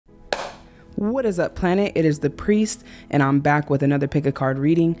What is up, planet? It is the Priest, and I'm back with another pick a card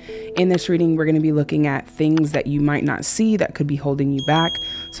reading. In this reading, we're going to be looking at things that you might not see that could be holding you back.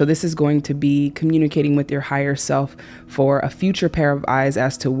 So this is going to be communicating with your higher self for a future pair of eyes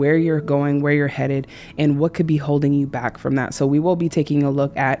as to where you're going, where you're headed, and what could be holding you back from that. So we will be taking a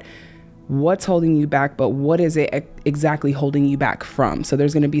look at what's holding you back, but what is it exactly holding you back from? So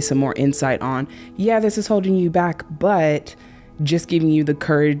there's going to be some more insight on, yeah, this is holding you back, but just giving you the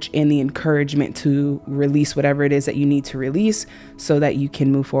courage and the encouragement to release whatever it is that you need to release so that you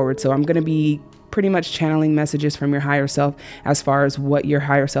can move forward. So I'm going to be pretty much channeling messages from your higher self as far as what your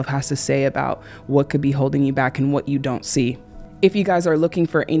higher self has to say about what could be holding you back and what you don't see. If you guys are looking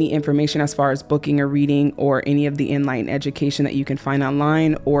for any information as far as booking a reading or any of the enlightened education that you can find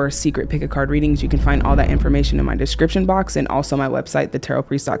online or secret pick a card readings, you can find all that information in my description box and also my website,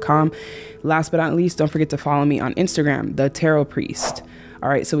 thetarotpriest.com. Last but not least, don't forget to follow me on Instagram, the Tarot Priest. All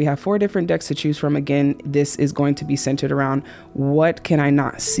right, so we have 4 different decks to choose from. Again, this is going to be centered around what can I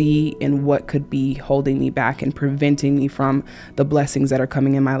not see and what could be holding me back and preventing me from the blessings that are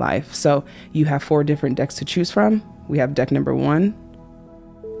coming in my life. So you have 4 different decks to choose from. We have deck number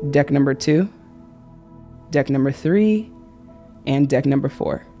 1, deck number 2, deck number 3, and deck number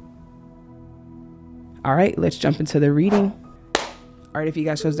 4. All right, let's jump into the reading. All right, if you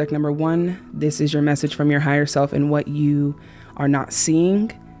guys chose deck number 1, this is your message from your higher self and what you are not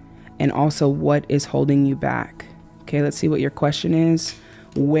seeing and also what is holding you back. Okay, let's see what your question is.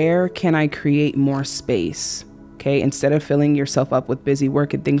 Where can I create more space? Okay, instead of filling yourself up with busy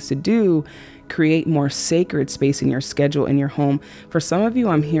work and things to do, create more sacred space in your schedule, in your home. For some of you,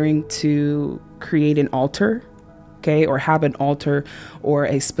 I'm hearing to create an altar, okay, or have an altar or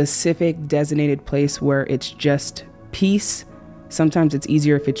a specific designated place where it's just peace. Sometimes it's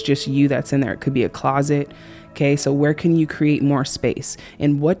easier if it's just you that's in there. It could be a closet. Okay, so where can you create more space?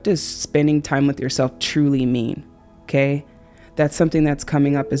 And what does spending time with yourself truly mean? Okay, that's something that's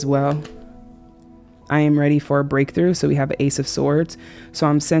coming up as well. I am ready for a breakthrough. So we have an Ace of Swords. So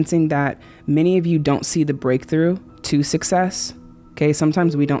I'm sensing that many of you don't see the breakthrough to success. Okay,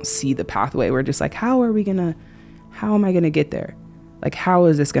 sometimes we don't see the pathway. We're just like, how am I gonna get there? Like, how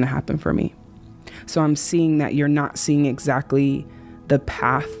is this gonna happen for me? So I'm seeing that you're not seeing exactly the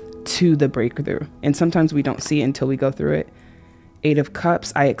path to the breakthrough. And sometimes we don't see it until we go through it. 8 of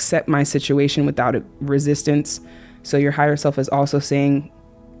Cups, I accept my situation without resistance. So your higher self is also saying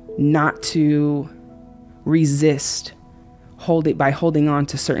not to resist by holding on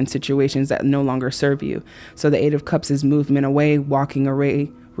to certain situations that no longer serve you. So the 8 of Cups is movement away, walking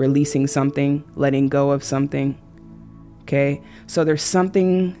away, releasing something, letting go of something. Okay, so there's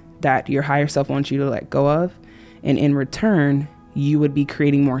something that your higher self wants you to let go of, and in return you would be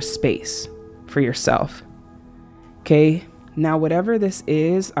creating more space for yourself. Okay, now whatever this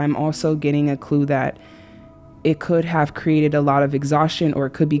is, I'm also getting a clue that it could have created a lot of exhaustion, or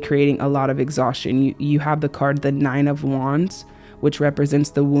it could be creating a lot of exhaustion. You have the card, the 9 of Wands, which represents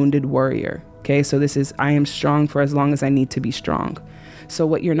the wounded warrior. Okay, so this is, I am strong for as long as I need to be strong. So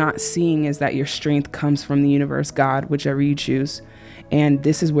what you're not seeing is that your strength comes from the universe, God, whichever you choose. And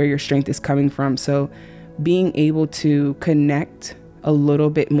this is where your strength is coming from. So being able to connect a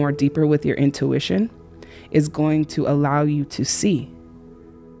little bit more deeper with your intuition is going to allow you to see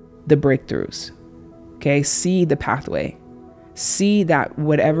the breakthroughs. Okay, see the pathway, see that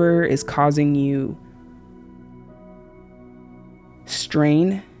whatever is causing you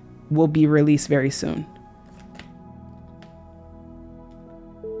strain will be released very soon.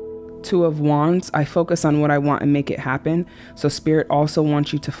 2 of Wands, I focus on what I want and make it happen. So Spirit also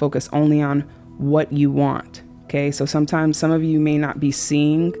wants you to focus only on what you want. Okay, so sometimes some of you may not be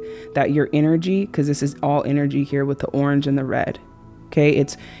seeing that your energy, because this is all energy here with the orange and the red. Okay,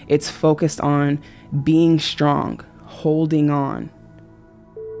 it's focused on being strong, holding on.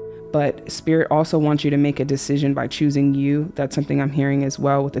 But Spirit also wants you to make a decision by choosing you. That's something I'm hearing as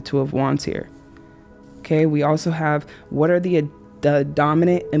well with the 2 of Wands here. Okay, we also have, what are the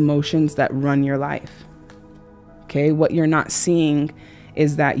dominant emotions that run your life? Okay, what you're not seeing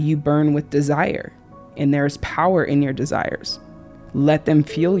is that you burn with desire, and there's power in your desires. Let them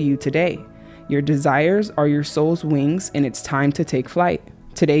fuel you today. Your desires are your soul's wings, and it's time to take flight.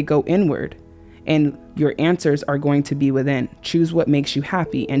 Today, go inward, and your answers are going to be within. Choose what makes you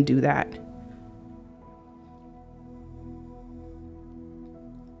happy and do that.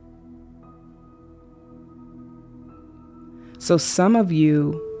 So some of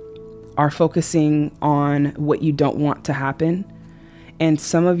you are focusing on what you don't want to happen. And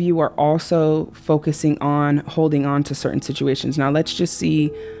some of you are also focusing on holding on to certain situations. Now let's just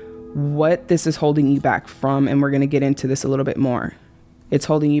see what this is holding you back from, and we're going to get into this a little bit more. It's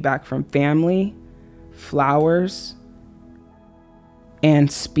holding you back from family, flowers,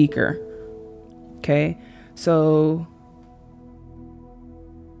 and speaker. Okay, so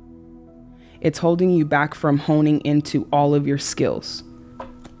it's holding you back from honing into all of your skills.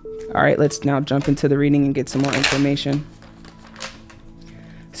 All right, let's now jump into the reading and get some more information.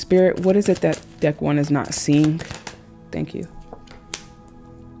 Spirit, what is it that deck 1 is not seeing? Thank you.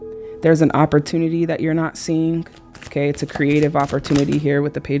 There's an opportunity that you're not seeing. Okay, it's a creative opportunity here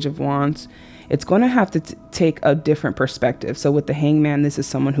with the Page of Wands. It's going to have to take a different perspective. So with the Hangman, this is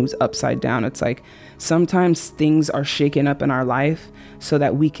someone who's upside down. It's like sometimes things are shaken up in our life so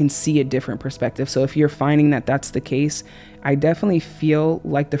that we can see a different perspective. So if you're finding that that's the case, I definitely feel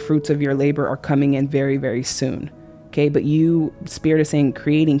like the fruits of your labor are coming in very, very soon. Okay, but you, Spirit is saying,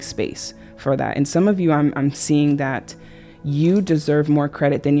 creating space for that. And some of you, I'm seeing that you deserve more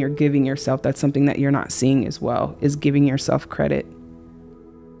credit than you're giving yourself. That's something that you're not seeing as well, is giving yourself credit.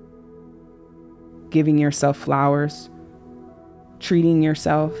 Giving yourself flowers, treating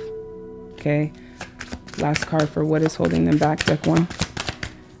yourself. Okay. Last card for what is holding them back, deck 1,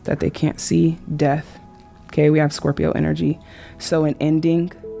 that they can't see. Death. Okay, we have Scorpio energy. So an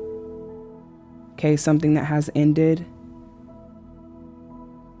ending. Okay, something that has ended.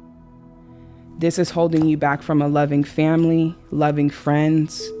 This is holding you back from a loving family, loving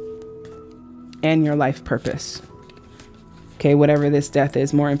friends, and your life purpose. Okay, whatever this death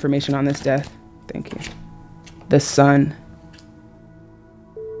is, more information on this death. Thank you. The sun.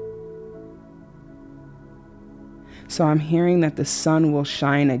 So I'm hearing that the sun will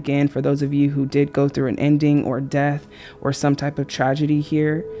shine again for those of you who did go through an ending or death or some type of tragedy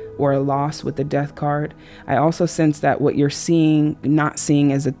here or a loss with the death card. I also sense that what you're seeing, not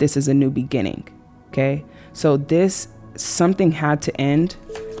seeing, is that this is a new beginning. Okay. So this, something had to end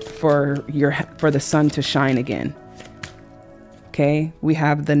for the sun to shine again. Okay. We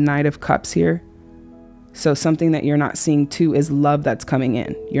have the Knight of Cups here. So something that you're not seeing too is love that's coming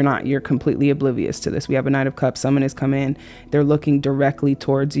in. You're completely oblivious to this. We have a Knight of Cups. Someone is coming in. They're looking directly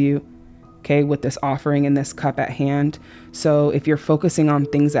towards you. Okay. With this offering and this cup at hand. So if you're focusing on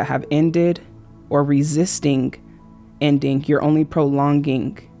things that have ended or resisting ending, you're only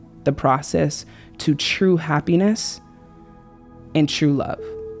prolonging the process to true happiness and true love.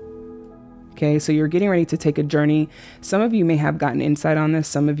 Okay, so you're getting ready to take a journey. Some of you may have gotten insight on this.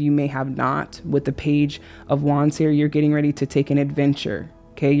 Some of you may have not. With the Page of Wands here, you're getting ready to take an adventure.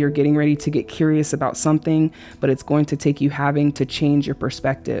 Okay, you're getting ready to get curious about something, but it's going to take you having to change your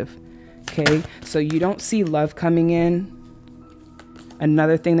perspective. Okay, so you don't see love coming in.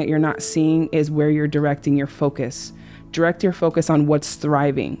 Another thing that you're not seeing is where you're directing your focus. Direct your focus on what's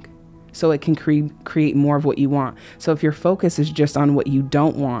thriving, so it can create more of what you want. So if your focus is just on what you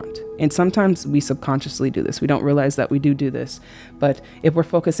don't want, and sometimes we subconsciously do this, we don't realize that we do this, but if we're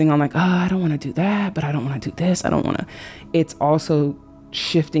focusing on like, oh, I don't want to do that, but I don't want to do this, I don't want to, it's also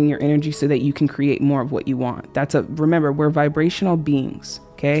shifting your energy so that you can create more of what you want. Remember, we're vibrational beings,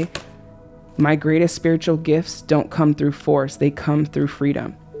 okay? My greatest spiritual gifts don't come through force, they come through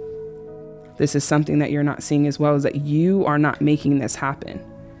freedom. This is something that you're not seeing as well, is that you are not making this happen.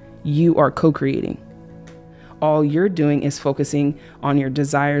 You are co-creating. All you're doing is focusing on your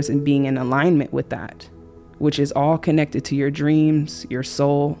desires and being in alignment with that, which is all connected to your dreams, your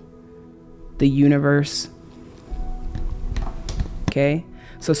soul, the universe. Okay?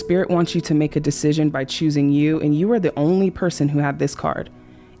 So Spirit wants you to make a decision by choosing you, and you are the only person who had this card.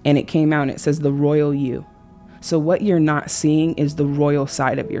 And it came out and it says the royal you. So what you're not seeing is the royal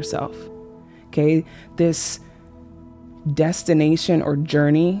side of yourself. Okay? This destination or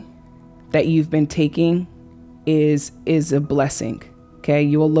journey that you've been taking is a blessing. Okay.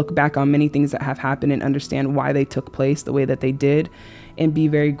 You will look back on many things that have happened and understand why they took place the way that they did and be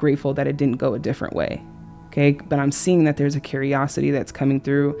very grateful that it didn't go a different way. Okay. But I'm seeing that there's a curiosity that's coming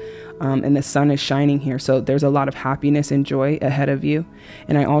through and the sun is shining here. So there's a lot of happiness and joy ahead of you.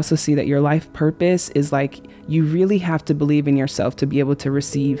 And I also see that your life purpose is like, you really have to believe in yourself to be able to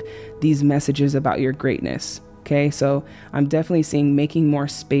receive these messages about your greatness. Okay, so I'm definitely seeing making more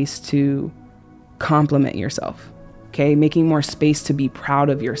space to compliment yourself. Okay, making more space to be proud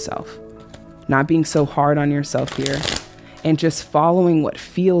of yourself. Not being so hard on yourself here. And just following what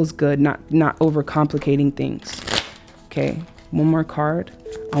feels good, not overcomplicating things. Okay, one more card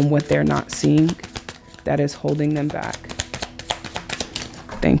on what they're not seeing that is holding them back.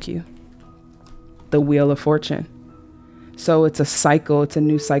 Thank you. The Wheel of Fortune. So it's a cycle, it's a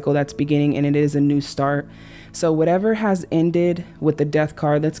new cycle that's beginning, and it is a new start. So whatever has ended with the Death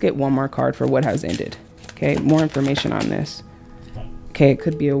card, let's get one more card for what has ended. Okay, more information on this. Okay, it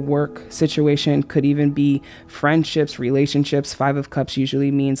could be a work situation, could even be friendships, relationships. 5 of Cups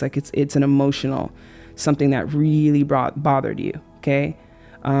usually means like it's an emotional, something that really bothered you. Okay,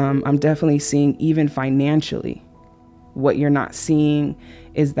 I'm definitely seeing even financially. What you're not seeing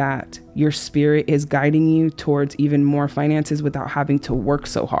is that your spirit is guiding you towards even more finances without having to work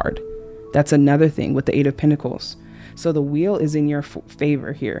so hard. That's another thing with the 8 of Pentacles. So the wheel is in your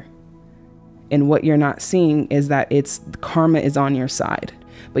favor here. And what you're not seeing is that karma is on your side,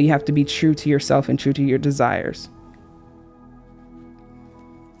 but you have to be true to yourself and true to your desires.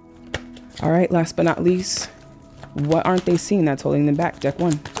 All right, last but not least, what aren't they seeing that's holding them back? Deck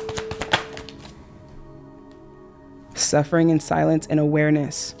 1. Suffering in silence and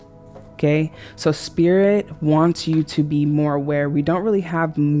awareness. Okay, so spirit wants you to be more aware. We don't really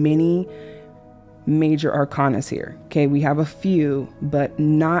have many major arcanas here. Okay, we have a few, but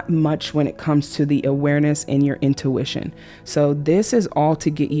not much when it comes to the awareness and your intuition. So this is all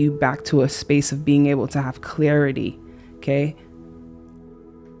to get you back to a space of being able to have clarity. Okay,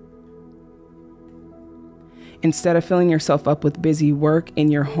 instead of filling yourself up with busy work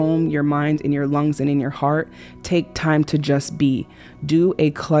in your home, your mind, in your lungs, and in your heart, take time to just be. Do a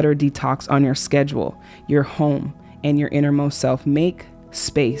clutter detox on your schedule, your home, and your innermost self. Make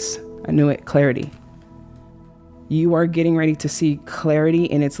space. I knew it. Clarity. You are getting ready to see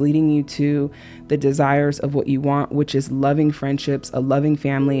clarity, and it's leading you to the desires of what you want, which is loving friendships, a loving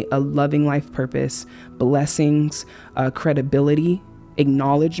family, a loving life purpose, blessings, credibility,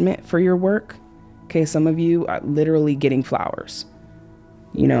 acknowledgement for your work. Okay, some of you are literally getting flowers,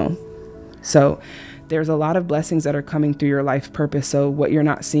 you know, so there's a lot of blessings that are coming through your life purpose. So what you're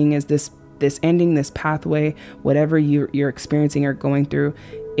not seeing is this ending, this pathway, whatever you're experiencing or going through.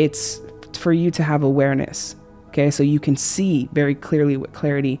 It's for you to have awareness. Okay, so you can see very clearly with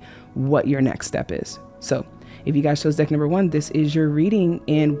clarity what your next step is. So if you guys chose deck number 1, this is your reading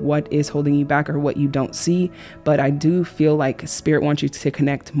in what is holding you back or what you don't see. But I do feel like spirit wants you to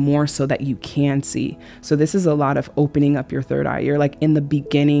connect more so that you can see. So this is a lot of opening up your third eye. You're like in the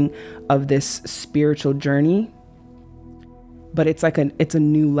beginning of this spiritual journey, but it's a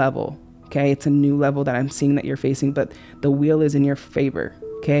new level. Okay, it's a new level that I'm seeing that you're facing, but the wheel is in your favor.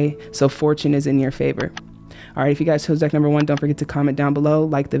 Okay, so fortune is in your favor. All right, if you guys chose deck number 1, don't forget to comment down below,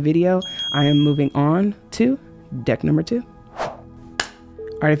 like the video. I am moving on to deck number 2. All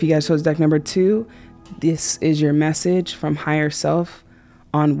right, if you guys chose deck number 2, this is your message from higher self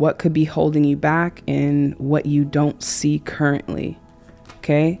on what could be holding you back and what you don't see currently.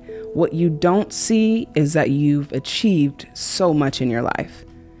 Okay, what you don't see is that you've achieved so much in your life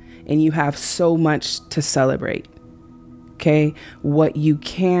and you have so much to celebrate. Okay, what you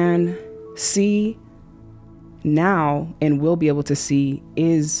can see now and will be able to see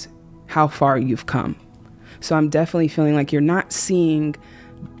is how far you've come. So I'm definitely feeling like you're not seeing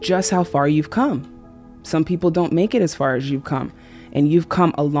just how far you've come. Some people don't make it as far as you've come, and you've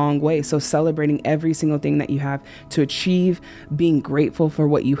come a long way. So celebrating every single thing that you have to achieve, being grateful for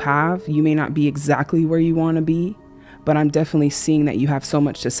what you have. You may not be exactly where you want to be, but I'm definitely seeing that you have so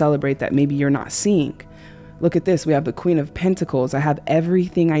much to celebrate that maybe you're not seeing. Look at this. We have the Queen of Pentacles. I have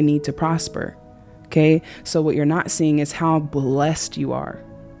everything I need to prosper. Okay, so what you're not seeing is how blessed you are,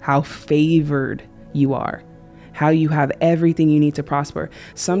 how favored you are, how you have everything you need to prosper.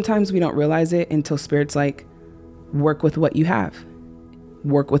 Sometimes we don't realize it until spirit's like, work with what you have.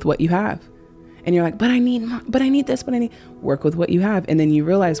 Work with what you have. And you're like, but I need this, work with what you have. And then you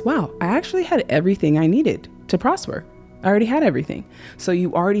realize, wow, I actually had everything I needed to prosper. I already had everything. So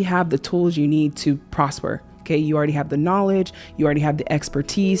you already have the tools you need to prosper. Okay, you already have the knowledge, you already have the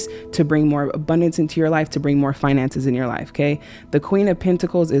expertise to bring more abundance into your life, to bring more finances in your life. Okay, the Queen of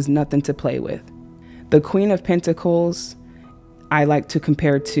Pentacles is nothing to play with. The Queen of Pentacles, I like to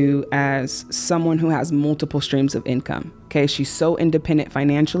compare to as someone who has multiple streams of income. Okay, she's so independent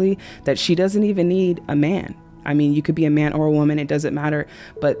financially that she doesn't even need a man. I mean, you could be a man or a woman, it doesn't matter,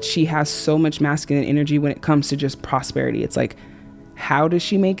 but she has so much masculine energy when it comes to just prosperity. It's like, how does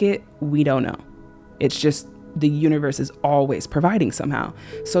she make it? We don't know. It's just the universe is always providing somehow.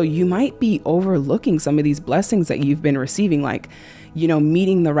 So you might be overlooking some of these blessings that you've been receiving, like, you know,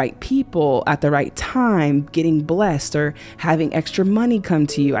 meeting the right people at the right time, getting blessed, or having extra money come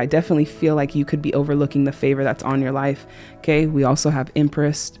to you. I definitely feel like you could be overlooking the favor that's on your life. Okay, we also have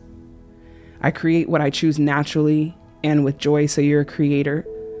Empress. I create what I choose naturally and with joy. So you're a creator.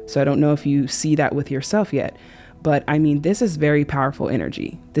 So I don't know if you see that with yourself yet. But I mean, this is very powerful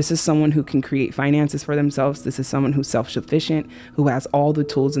energy. This is someone who can create finances for themselves. This is someone who's self-sufficient, who has all the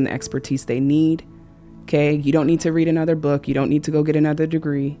tools and the expertise they need. Okay, you don't need to read another book. You don't need to go get another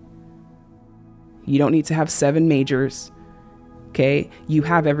degree. You don't need to have 7 majors. Okay. You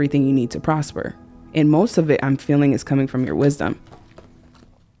have everything you need to prosper. And most of it I'm feeling is coming from your wisdom.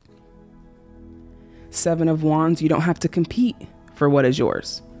 7 of Wands, you don't have to compete for what is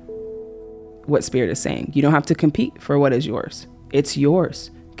yours. What Spirit is saying, you don't have to compete for what is yours. It's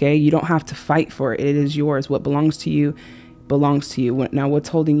yours. Okay. You don't have to fight for it. It is yours. What belongs to you belongs to you. Now, what's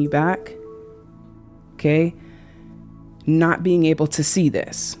holding you back? Okay. Not being able to see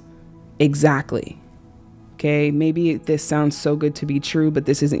this. Exactly. Okay. Maybe this sounds so good to be true, but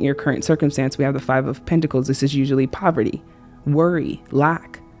this isn't your current circumstance. We have the 5 of Pentacles. This is usually poverty, worry,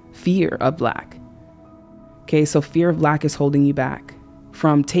 lack, fear of lack. Okay. So fear of lack is holding you back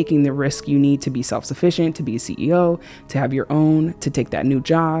from taking the risk you need to be self-sufficient, to be a CEO, to have your own, to take that new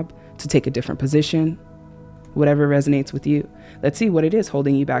job, to take a different position, whatever resonates with you. Let's see what it is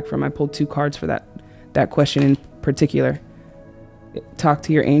holding you back from. I pulled 2 cards for that question in particular. Talk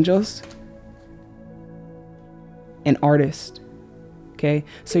to your angels. An artist. Okay.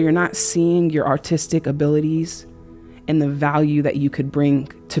 So you're not seeing your artistic abilities and the value that you could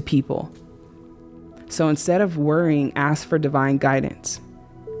bring to people. So instead of worrying, ask for divine guidance.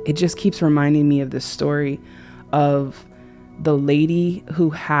 It just keeps reminding me of this story of the lady who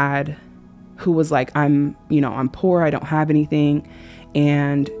was like, I'm poor. I don't have anything.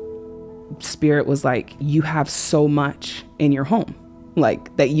 And Spirit was like, you have so much in your home,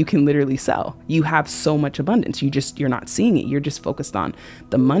 like that you can literally sell. You have so much abundance. You're not seeing it. You're just focused on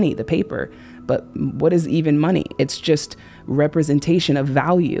the money, the paper. But what is even money? It's just representation of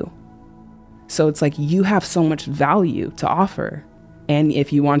value. So it's like you have so much value to offer. And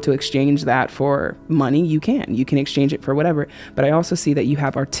if you want to exchange that for money, you can exchange it for whatever. But I also see that you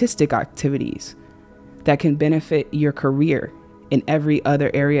have artistic activities that can benefit your career in every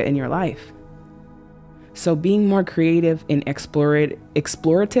other area in your life. So being more creative and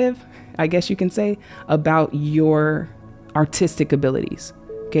explorative, I guess you can say, about your artistic abilities.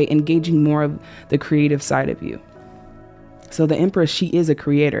 Okay. Engaging more of the creative side of you. So the Empress, she is a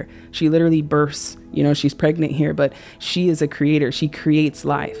creator. She literally bursts, she's pregnant here, but she is a creator. She creates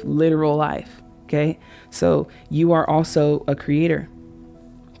life, literal life. Okay. So you are also a creator.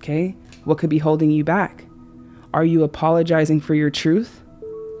 Okay. What could be holding you back? Are you apologizing for your truth?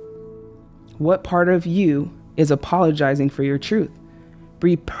 What part of you is apologizing for your truth?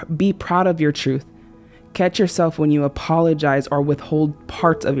 Be proud of your truth. Catch yourself when you apologize or withhold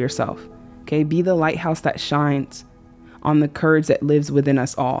parts of yourself. Okay. Be the lighthouse that shines on the courage that lives within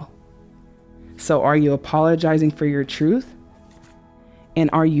us all. So are you apologizing for your truth? And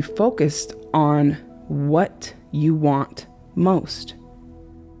are you focused on what you want most?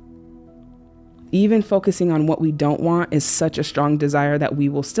 Even focusing on what we don't want is such a strong desire that we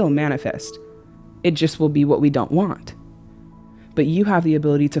will still manifest. It just will be what we don't want. But you have the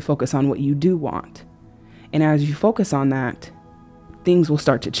ability to focus on what you do want. And as you focus on that, things will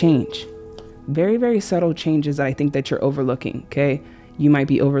start to change. Very, very subtle changes that I think that you're overlooking. Okay. You might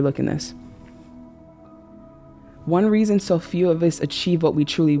be overlooking this. One reason so few of us achieve what we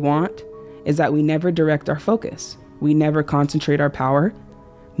truly want is that we never direct our focus. We never concentrate our power.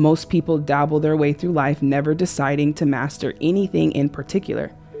 Most people dabble their way through life, never deciding to master anything in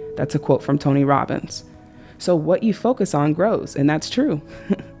particular. That's a quote from Tony Robbins. So what you focus on grows, and that's true.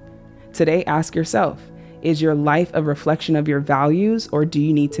 Today, ask yourself, is your life a reflection of your values, or do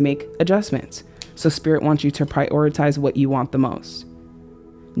you need to make adjustments? So Spirit wants you to prioritize what you want the most,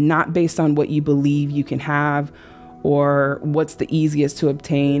 not based on what you believe you can have or what's the easiest to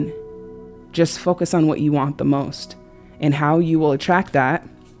obtain. Just focus on what you want the most, and how you will attract that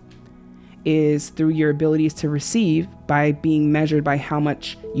is through your abilities to receive by being measured by how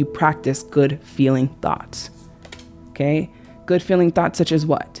much you practice good feeling thoughts. Okay. Good feeling thoughts such as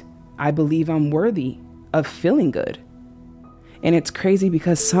what? I believe I'm worthy of feeling good. And it's crazy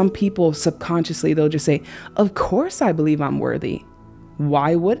because some people subconsciously, they'll just say, of course I believe I'm worthy.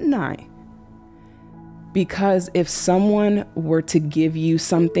 Why wouldn't I? Because if someone were to give you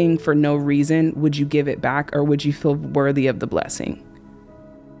something for no reason, would you give it back, or would you feel worthy of the blessing?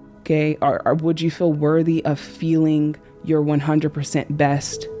 Okay. Or would you feel worthy of feeling your 100%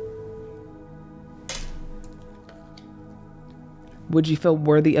 best? Would you feel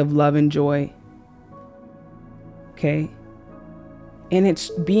worthy of love and joy? Okay. And it's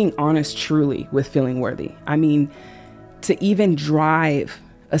being honest truly with feeling worthy. I mean, to even drive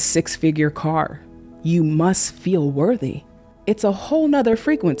a 6-figure car, you must feel worthy. It's a whole nother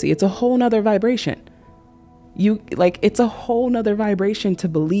frequency. It's a whole nother vibration. It's a whole nother vibration to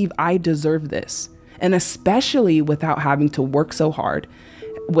believe I deserve this. And especially without having to work so hard,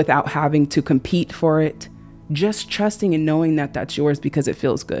 without having to compete for it, just trusting and knowing that that's yours because it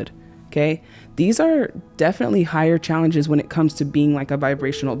feels good. Okay. These are definitely higher challenges when it comes to being like a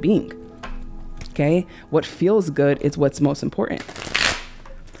vibrational being. Okay. What feels good is what's most important.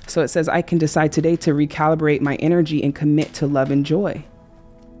 So it says, I can decide today to recalibrate my energy and commit to love and joy.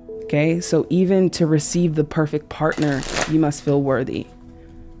 Okay. So even to receive the perfect partner, you must feel worthy.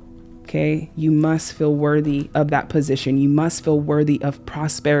 Okay. You must feel worthy of that position. You must feel worthy of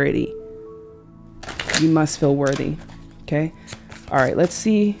prosperity. You must feel worthy. Okay. All right. Let's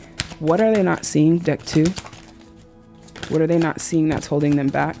see. What are they not seeing? Deck 2. What are they not seeing that's holding them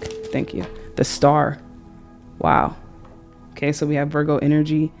back? Thank you. The Star. Wow. Okay. So we have Virgo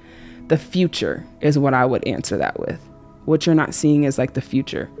energy. The future is what I would answer that with. What you're not seeing is like the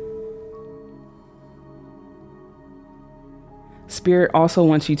future. Spirit also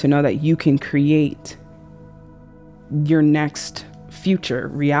wants you to know that you can create your next future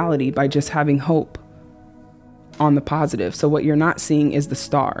reality by just having hope on the positive. So what you're not seeing is the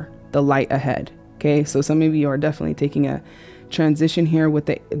star, the light ahead. Okay. So some of you are definitely taking a transition here with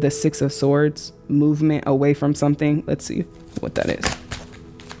the 6 of Swords, movement away from something. Let's see what that is.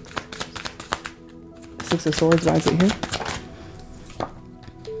 6 of Swords, why is it here?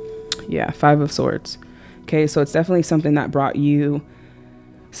 Yeah, 5 of Swords. Okay, so it's definitely something that brought you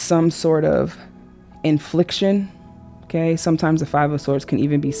some sort of infliction. Okay, sometimes the 5 of Swords can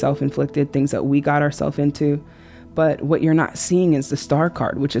even be self-inflicted, things that we got ourselves into. But what you're not seeing is the Star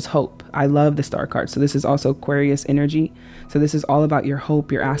card, which is hope. I love the Star card. So this is also Aquarius energy. So this is all about your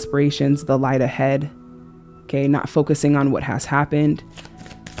hope, your aspirations, the light ahead. Okay, not focusing on what has happened.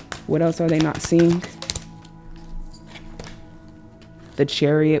 What else are they not seeing? The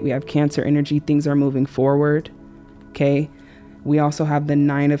Chariot, we have Cancer energy. Things are moving forward. Okay. We also have the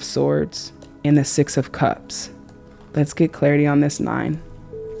 9 of Swords and the 6 of Cups. Let's get clarity on this 9.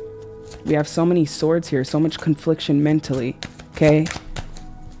 We have so many swords here, so much confliction mentally. Okay.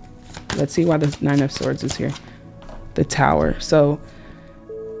 Let's see why the 9 of Swords is here. The Tower. So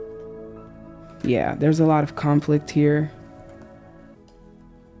yeah, there's a lot of conflict here.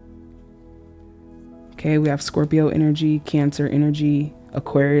 Okay, we have Scorpio energy, Cancer energy,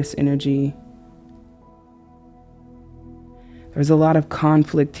 Aquarius energy. There's a lot of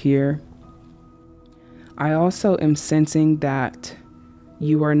conflict here. I also am sensing that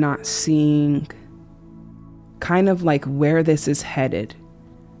you are not seeing kind of like where this is headed,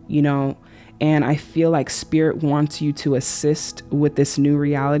 you know, and I feel like Spirit wants you to assist with this new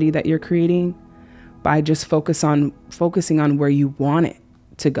reality that you're creating by just focusing on where you want it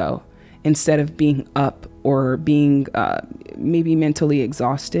to go, instead of being up or being maybe mentally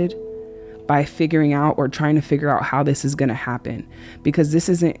exhausted by figuring out or trying to figure out how this is going to happen, because this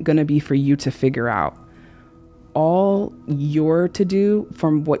isn't going to be for you to figure out. All you're to do,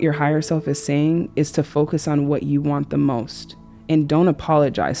 from what your higher self is saying, is to focus on what you want the most, and don't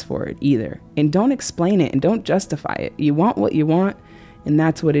apologize for it either. And don't explain it and don't justify it. You want what you want, and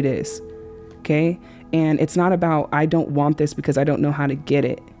that's what it is. Okay. And it's not about, I don't want this because I don't know how to get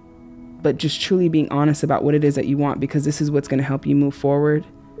it, but just truly being honest about what it is that you want, because this is what's going to help you move forward.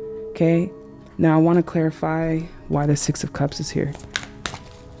 Okay. Now I want to clarify why the 6 of Cups is here,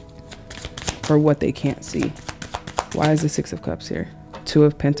 or what they can't see. Why is the 6 of Cups here? 2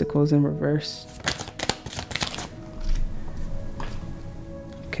 of Pentacles in reverse.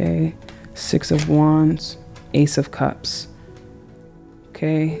 Okay. 6 of Wands, Ace of Cups.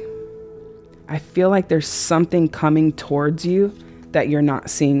 Okay. I feel like there's something coming towards you that you're not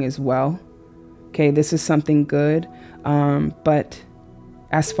seeing as well. Okay, this is something good. But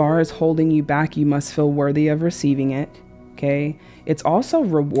as far as holding you back, you must feel worthy of receiving it. Okay, it's also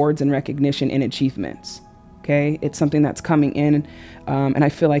rewards and recognition and achievements. Okay, it's something that's coming in. And I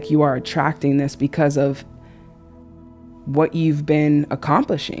feel like you are attracting this because of what you've been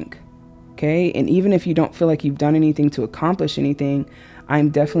accomplishing. Okay, and even if you don't feel like you've done anything to accomplish anything, I'm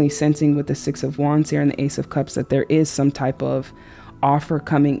definitely sensing with the 6 of Wands here and the Ace of Cups that there is some type of offer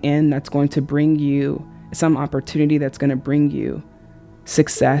coming in that's going to bring you some opportunity, that's going to bring you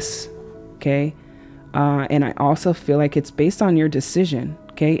success. Okay. And I also feel like it's based on your decision.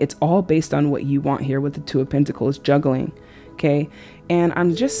 Okay. It's all based on what you want here with the 2 of Pentacles, juggling. Okay. And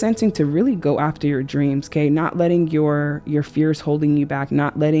I'm just sensing to really go after your dreams. Okay. Not letting your fears holding you back,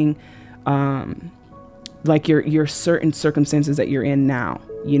 not letting, like your certain circumstances that you're in now,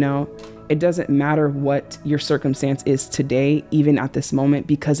 you know, it doesn't matter what your circumstance is today, even at this moment,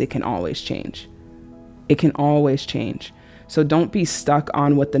 because it can always change. It can always change. So don't be stuck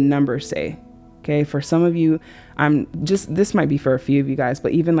on what the numbers say. Okay. For some of you, this might be for a few of you guys,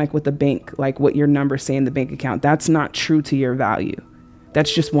 but even like with the bank, like what your numbers say in the bank account, that's not true to your value.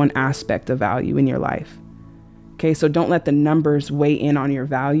 That's just one aspect of value in your life. Okay. So don't let the numbers weigh in on your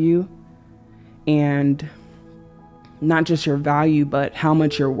value. and not just your value, but how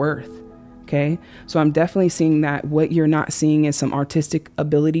much you're worth. Okay. So I'm definitely seeing that what you're not seeing is some artistic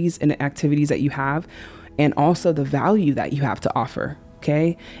abilities and activities that you have, and also the value that you have to offer.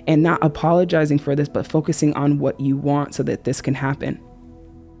 Okay. And not apologizing for this, but focusing on what you want so that this can happen.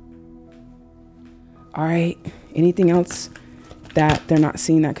 All right. Anything else that they're not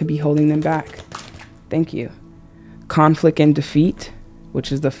seeing that could be holding them back? Thank you. Conflict and defeat,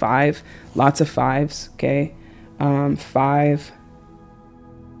 which is the 5, lots of 5s. Okay. 5.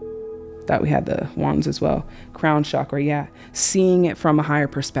 That we had the wands as well. Crown chakra. Yeah. Seeing it from a higher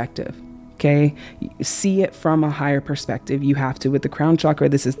perspective. Okay. See it from a higher perspective. You have to. With the crown chakra,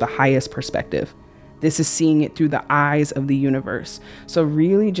 this is the highest perspective. This is seeing it through the eyes of the universe. So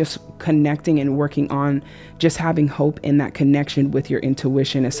really just connecting and working on just having hope in that connection with your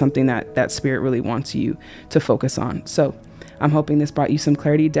intuition is something that spirit really wants you to focus on. So I'm hoping this brought you some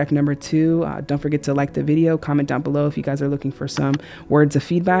clarity. Deck number 2. Don't forget to like the video, comment down below if you guys are looking for some words of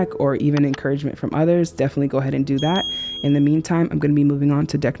feedback or even encouragement from others. Definitely go ahead and do that. In the meantime, I'm going to be moving on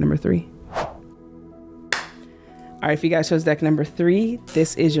to deck number 3. All right, if you guys chose deck number 3,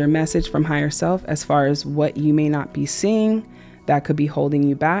 this is your message from higher self as far as what you may not be seeing that could be holding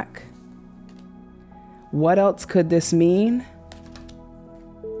you back. What else could this mean?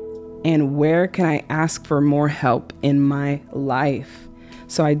 And where can I ask for more help in my life?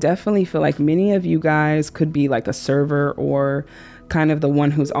 So I definitely feel like many of you guys could be like a server or kind of the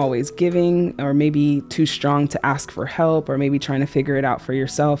one who's always giving, or maybe too strong to ask for help, or maybe trying to figure it out for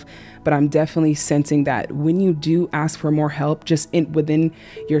yourself. But I'm definitely sensing that when you do ask for more help, just within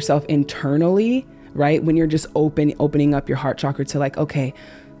yourself internally, right? When you're just opening up your heart chakra to like, okay,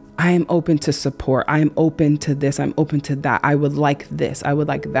 I am open to support. I am open to this. I'm open to that. I would like this. I would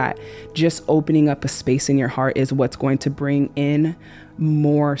like that. Just opening up a space in your heart is what's going to bring in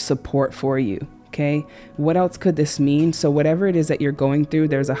more support for you. Okay. What else could this mean? So whatever it is that you're going through,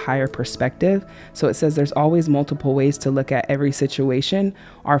 there's a higher perspective. So it says there's always multiple ways to look at every situation.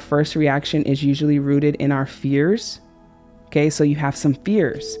 Our first reaction is usually rooted in our fears. Okay. So you have some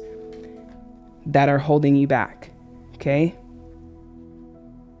fears that are holding you back. Okay.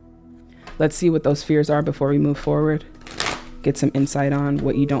 Let's see what those fears are before we move forward. Get some insight on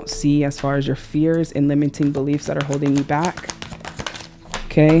what you don't see as far as your fears and limiting beliefs that are holding you back.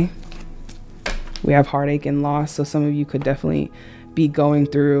 Okay. We have heartache and loss. So some of you could definitely be going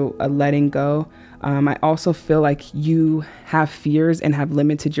through a letting go. I also feel like you have fears and have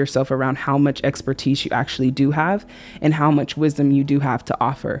limited yourself around how much expertise you actually do have and how much wisdom you do have to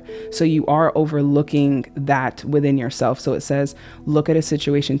offer. So you are overlooking that within yourself. So it says, look at a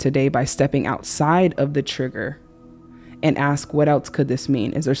situation today by stepping outside of the trigger and ask, what else could this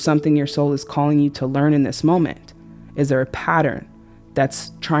mean? Is there something your soul is calling you to learn in this moment? Is there a pattern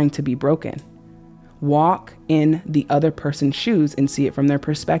that's trying to be broken? Walk in the other person's shoes and see it from their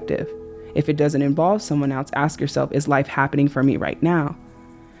perspective. If it doesn't involve someone else, ask yourself, is life happening for me right now?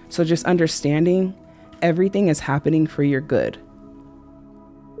 So just understanding everything is happening for your good.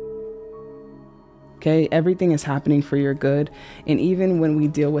 Okay, everything is happening for your good. And even when we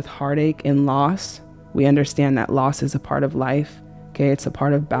deal with heartache and loss, we understand that loss is a part of life. Okay, it's a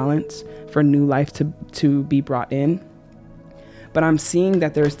part of balance for new life to be brought in. But I'm seeing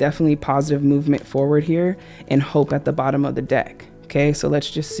that there's definitely positive movement forward here and hope at the bottom of the deck. Okay, so let's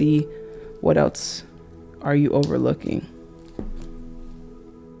just see what else are you overlooking.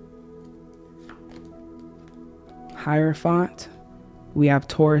 Hierophant. We have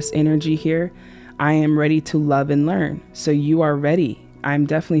Taurus energy here. I am ready to love and learn. So you are ready. I'm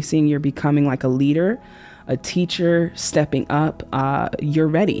definitely seeing you're becoming like a leader, a teacher, stepping up. You're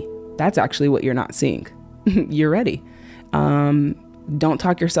ready. That's actually what you're not seeing. You're ready. Don't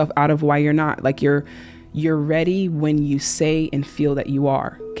talk yourself out of why you're not. Like you're ready when you say and feel that you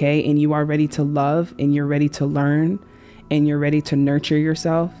are. Okay. And you are ready to love, and you're ready to learn, and you're ready to nurture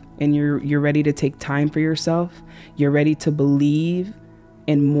yourself, and you're ready to take time for yourself. You're ready to believe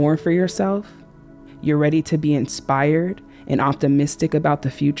in more for yourself. You're ready to be inspired and optimistic about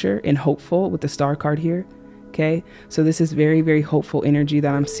the future and hopeful with the star card here. Okay. So this is very, very hopeful energy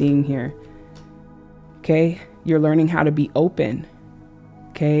that I'm seeing here. Okay. You're learning how to be open.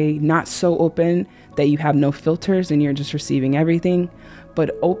 Okay. Not so open that you have no filters and you're just receiving everything,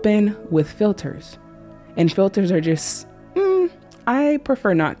 but open with filters. And filters are just, I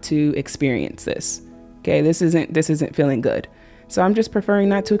prefer not to experience this. Okay. This isn't feeling good. So I'm just preferring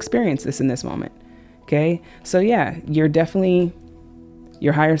not to experience this in this moment. Okay. So yeah, you're definitely,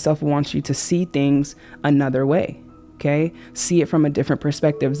 your higher self wants you to see things another way. Okay. See it from a different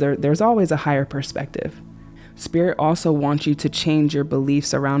perspective. There's always a higher perspective. Spirit also wants you to change your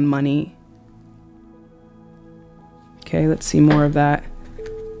beliefs around money, Okay, let's see more of that.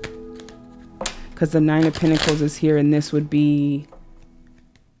 Because the Nine of Pentacles is here, and this would be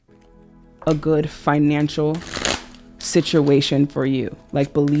a good financial situation for you.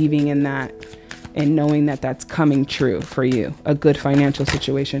 Like believing in that and knowing that that's coming true for you. A good financial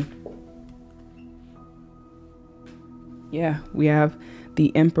situation. Yeah, we have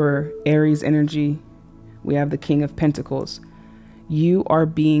the Emperor, Aries energy. We have the King of Pentacles. You are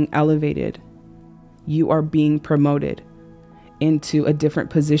being elevated. You are being promoted into a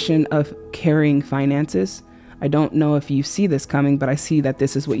different position of carrying finances. I don't know if you see this coming, but I see that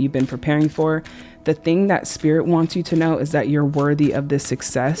this is what you've been preparing for. The thing that Spirit wants you to know is that you're worthy of this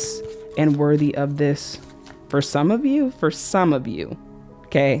success and worthy of this for some of you,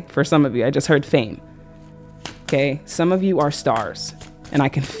 okay? For some of you, I just heard fame, okay? Some of you are stars, and I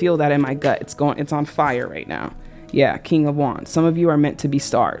can feel that in my gut. It's on fire right now. Yeah, King of Wands. Some of you are meant to be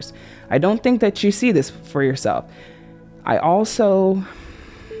stars. I don't think that you see this for yourself. I also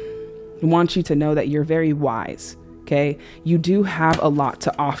want you to know that you're very wise, okay? You do have a lot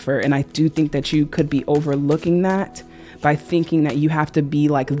to offer, and I do think that you could be overlooking that by thinking that you have to be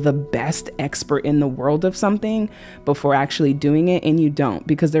like the best expert in the world of something before actually doing it, and you don't,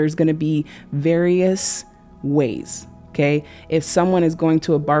 because there's going to be various ways, okay? If someone is going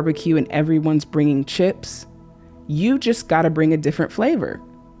to a barbecue and everyone's bringing chips, you just got to bring a different flavor,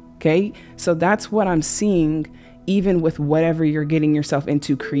 okay? So that's what I'm seeing. Even with whatever you're getting yourself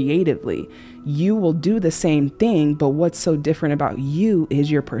into creatively, you will do the same thing, but what's so different about you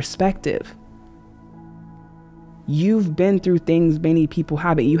is your perspective. You've been through things many people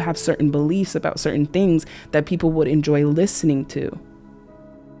haven't. You have certain beliefs about certain things that people would enjoy listening to.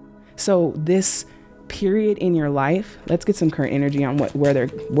 So this period in your life, let's get some current energy on where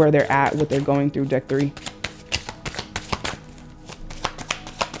they're at, what they're going through. Deck 3.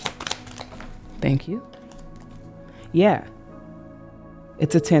 Thank you. Yeah,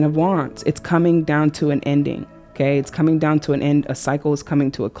 it's a 10 of Wands. It's coming down to an ending, okay? It's coming down to an end. A cycle is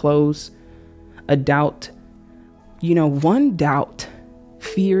coming to a close. A doubt. You know, one doubt,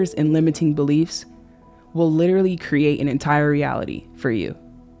 fears, and limiting beliefs will literally create an entire reality for you.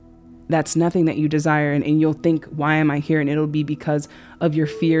 That's nothing that you desire, and you'll think, why am I here? And it'll be because of your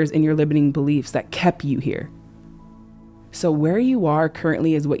fears and your limiting beliefs that kept you here. So where you are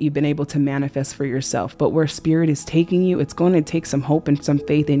currently is what you've been able to manifest for yourself. But where Spirit is taking you, it's going to take some hope and some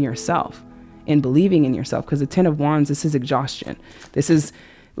faith in yourself and believing in yourself. Because the 10 of Wands, this is exhaustion. This is,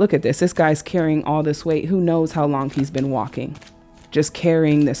 look at this. This guy's carrying all this weight. Who knows how long he's been walking, just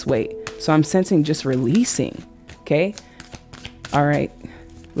carrying this weight. So I'm sensing just releasing. Okay. All right.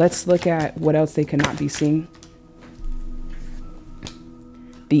 Let's look at what else they cannot be seeing.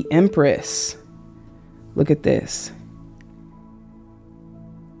 The Empress. Look at this.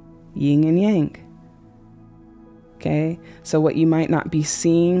 Yin and yang. Okay, so what you might not be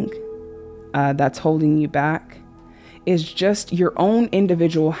seeing that's holding you back is just your own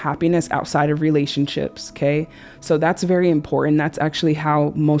individual happiness outside of relationships. Okay, so that's very important. That's actually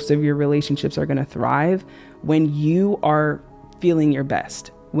how most of your relationships are going to thrive, when you are feeling your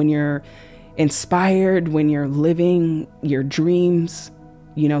best, when you're inspired, when you're living your dreams,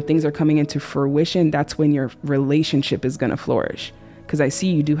 you know, things are coming into fruition. That's when your relationship is going to flourish. Because I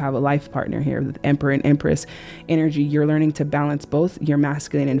see you do have a life partner here with Emperor and Empress energy. You're learning to balance both your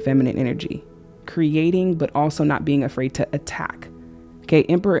masculine and feminine energy, creating, but also not being afraid to attack. Okay.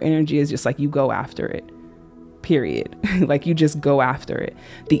 Emperor energy is just like you go after it, period. Like you just go after it.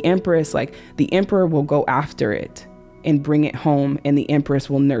 The Empress, like the Emperor will go after it and bring it home, and the Empress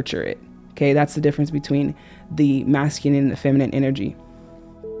will nurture it. Okay. That's the difference between the masculine and the feminine energy.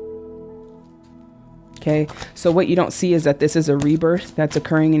 Okay, so what you don't see is that this is a rebirth that's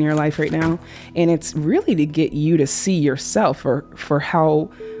occurring in your life right now. And it's really to get you to see yourself for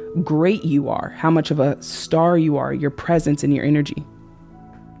how great you are, how much of a star you are, your presence and your energy.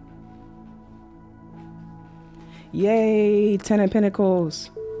 Yay, 10 of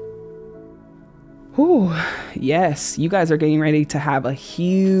Pentacles. Whew, yes, you guys are getting ready to have a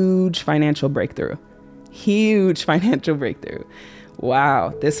huge financial breakthrough. Huge financial breakthrough.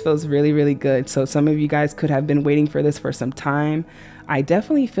 Wow, this feels really, really good. So some of you guys could have been waiting for this for some time. I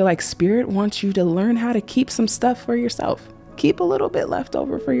definitely feel like Spirit wants you to learn how to keep some stuff for yourself. Keep a little bit left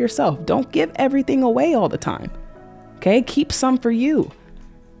over for yourself. Don't give everything away all the time. Okay, keep some for you.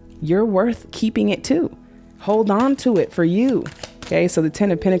 You're worth keeping it too. Hold on to it for you. Okay, so the 10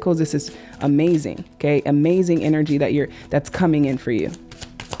 of Pentacles, this is amazing. Okay, amazing energy that's coming in for you.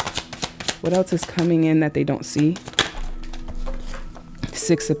 What else is coming in that they don't see?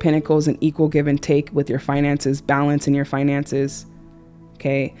 6 of Pentacles, an equal give and take with your finances, balance in your finances.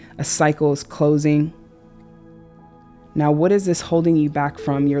 Okay, a cycle is closing. Now, what is this holding you back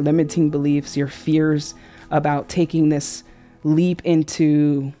from? Your limiting beliefs, your fears about taking this leap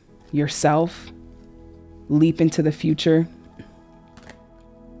into yourself, leap into the future.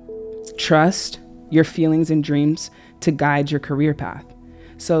 Trust your feelings and dreams to guide your career path.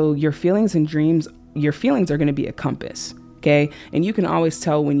 So your feelings and dreams, your feelings are going to be a compass. Okay. And you can always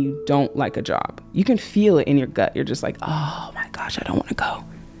tell when you don't like a job. You can feel it in your gut. You're just like, oh my gosh, I don't want to go.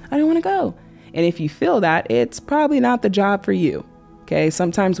 I don't want to go. And if you feel that, it's probably not the job for you. Okay.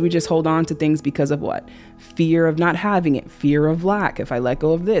 Sometimes we just hold on to things because of what? Fear of not having it, fear of lack. If I let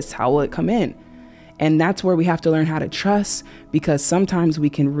go of this, how will it come in? And that's where we have to learn how to trust, because sometimes we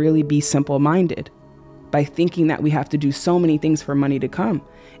can really be simple-minded by thinking that we have to do so many things for money to come,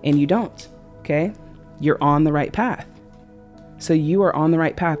 and you don't. Okay. You're on the right path. So you are on the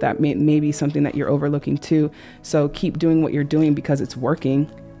right path. That may be something that you're overlooking too. So keep doing what you're doing because it's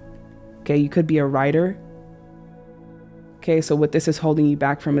working. Okay. You could be a writer. Okay. So what this is holding you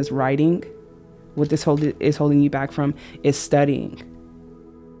back from is writing. What this is holding you back from is studying.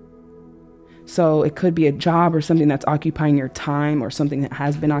 So it could be a job or something that's occupying your time, or something that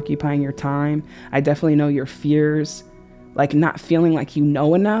has been occupying your time. I definitely know your fears, like not feeling like you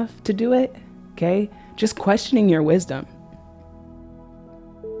know enough to do it. Okay. Just questioning your wisdom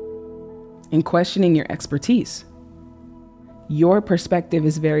and questioning your expertise. Your perspective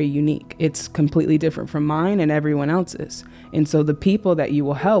is very unique. It's completely different from mine and everyone else's. And so the people that you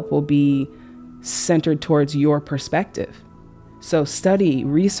will help will be centered towards your perspective. So study,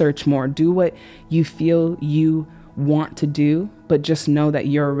 research more, do what you feel you want to do, but just know that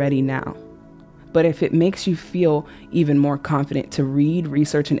you're ready now. But if it makes you feel even more confident to read,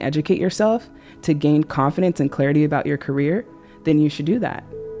 research, and educate yourself to gain confidence and clarity about your career, then you should do that.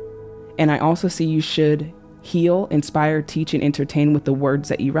 And I also see you should heal, inspire, teach, and entertain with the words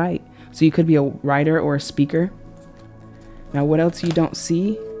that you write. So you could be a writer or a speaker. Now, what else you don't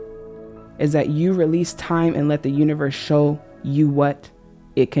see is that you release time and let the universe show you what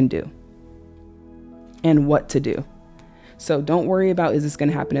it can do and what to do. So don't worry about, is this going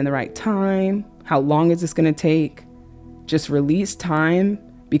to happen in the right time? How long is this going to take? Just release time,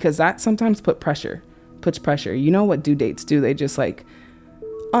 because that sometimes puts pressure. You know what due dates do? They just like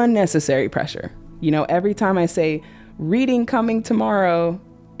unnecessary pressure. You know, every time I say reading coming tomorrow,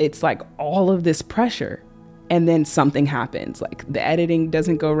 it's like all of this pressure. And then something happens, like the editing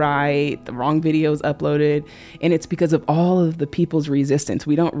doesn't go right, the wrong video is uploaded. And it's because of all of the people's resistance.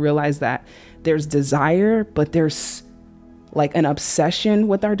 We don't realize that there's desire, but there's like an obsession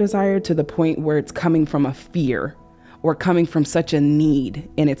with our desire to the point where it's coming from a fear or coming from such a need.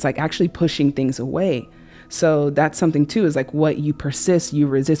 And it's like actually pushing things away. So that's something too, is like what you persist, you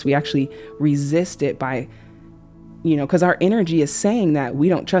resist. We actually resist it by, you know, because our energy is saying that we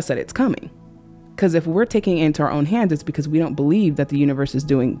don't trust that it's coming. Because if we're taking it into our own hands, it's because we don't believe that the universe is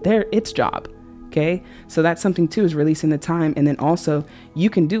doing its job. Okay. So that's something too, is releasing the time. And then also you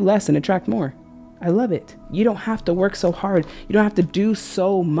can do less and attract more. I love it. You don't have to work so hard. You don't have to do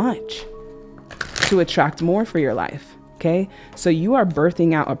so much to attract more for your life. Okay. So you are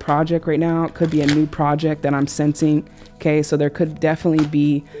birthing out a project right now. It could be a new project that I'm sensing. Okay. So there could definitely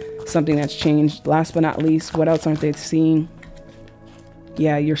be something that's changed. Last but not least, what else aren't they seeing?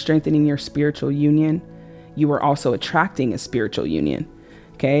 Yeah, you're strengthening your spiritual union. You are also attracting a spiritual union.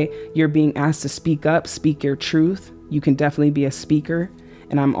 Okay. You're being asked to speak up, speak your truth. You can definitely be a speaker.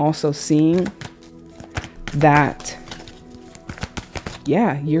 And I'm also seeing that,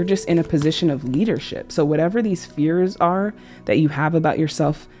 yeah, you're just in a position of leadership. So whatever these fears are that you have about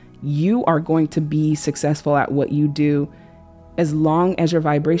yourself, you are going to be successful at what you do as long as your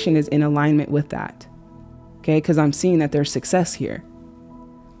vibration is in alignment with that. Okay. Because I'm seeing that there's success here.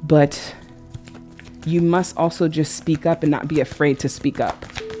 But you must also just speak up and not be afraid to speak up.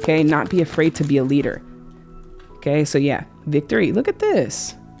 Okay. Not be afraid to be a leader. Okay. So yeah, victory. Look at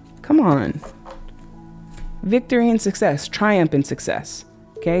this. Come on. Victory and success, triumph and success.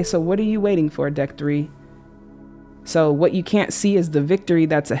 Okay. So what are you waiting for, deck 3? So what you can't see is the victory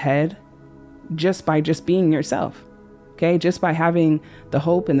that's ahead just by just being yourself. Okay. Just by having the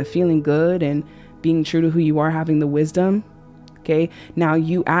hope and the feeling good and being true to who you are, having the wisdom. Okay. Now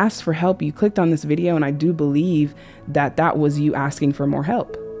you asked for help. You clicked on this video, and I do believe that that was you asking for more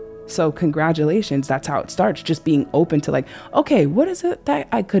help. So congratulations. That's how it starts. Just being open to like, okay, what is it that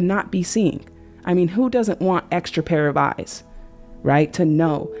I could not be seeing? I mean, who doesn't want extra pair of eyes, right? To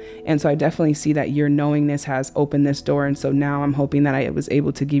know. And so I definitely see that your knowingness has opened this door. And so now I'm hoping that I was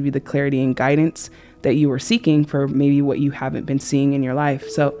able to give you the clarity and guidance that you were seeking for maybe what you haven't been seeing in your life.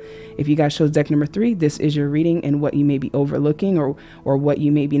 So if you guys chose deck number 3, this is your reading and what you may be overlooking or what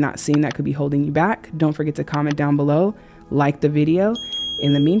you may be not seeing that could be holding you back. Don't forget to comment down below, like the video.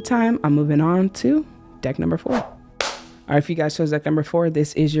 In the meantime, I'm moving on to deck number 4. All right, if you guys chose deck number 4,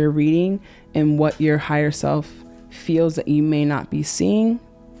 this is your reading and what your higher self feels that you may not be seeing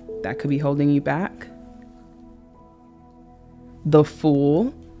that could be holding you back. The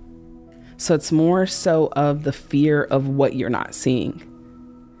Fool. So it's more so of the fear of what you're not seeing.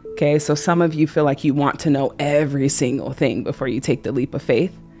 Okay, so some of you feel like you want to know every single thing before you take the leap of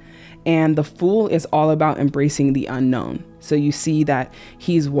faith. And the Fool is all about embracing the unknown. So you see that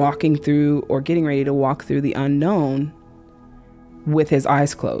he's walking through or getting ready to walk through the unknown with his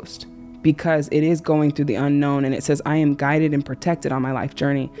eyes closed, because it is going through the unknown. And it says, I am guided and protected on my life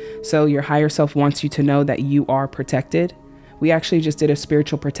journey. So your higher self wants you to know that you are protected. We actually just did a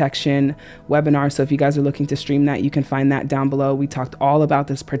spiritual protection webinar. So if you guys are looking to stream that, you can find that down below. We talked all about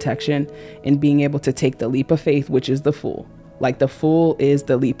this protection and being able to take the leap of faith, which is the Fool. Like the Fool is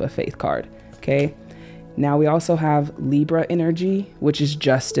the leap of faith card. Okay. Now we also have Libra energy, which is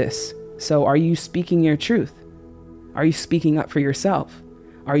justice. So are you speaking your truth? Are you speaking up for yourself?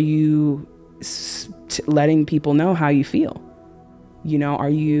 Are you letting people know how you feel? You know, are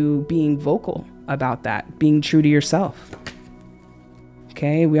you being vocal about that? Being true to yourself?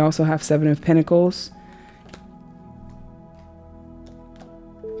 Okay, we also have 7 of Pentacles.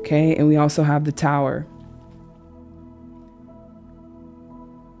 Okay, and we also have the Tower.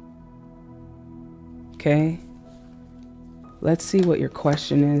 Okay, let's see what your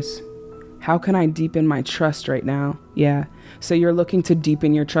question is. How can I deepen my trust right now? Yeah, so you're looking to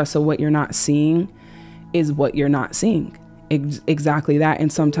deepen your trust. So what you're not seeing is what you're not seeing. Exactly that.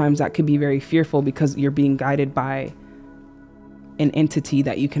 And sometimes that could be very fearful because you're being guided by an entity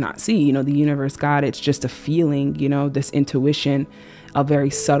that you cannot see. You know, the universe, God, it's just a feeling, you know, this intuition, a very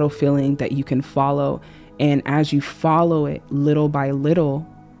subtle feeling that you can follow. And as you follow it little by little,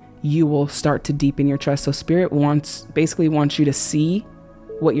 you will start to deepen your trust. So spirit basically wants you to see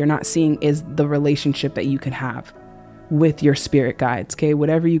what you're not seeing is the relationship that you can have with your spirit guides. Okay,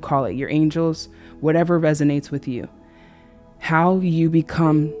 whatever you call it, your angels, whatever resonates with you. How you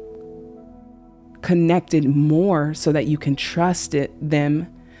become connected more so that you can trust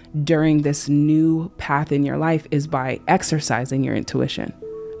them during this new path in your life is by exercising your intuition,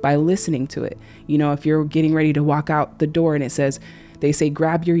 by listening to it. You know, if you're getting ready to walk out the door and they say,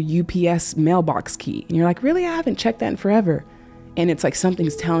 grab your UPS mailbox key. And you're like, really? I haven't checked that in forever. And it's like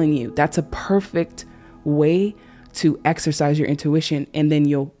something's telling you. That's a perfect way to exercise your intuition. And then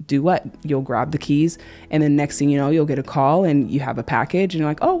you'll do what? You'll grab the keys. And then next thing you know, you'll get a call and you have a package. And you're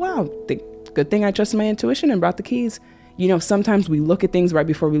like, oh, wow, good thing I trusted my intuition and brought the keys. You know, sometimes we look at things right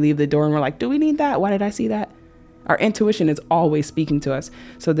before we leave the door and we're like, do we need that? Why did I see that? Our intuition is always speaking to us.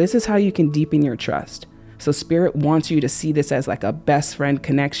 So this is how you can deepen your trust. So spirit wants you to see this as like a best friend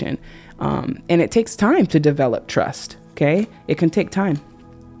connection. And it takes time to develop trust. Okay, it can take time.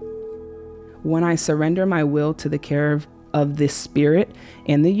 When I surrender my will to the care of this spirit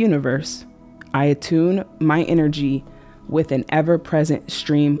and the universe, I attune my energy with an ever-present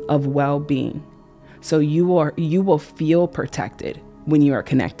stream of well-being. So you will feel protected when you are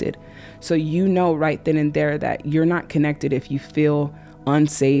connected. So you know right then and there that you're not connected if you feel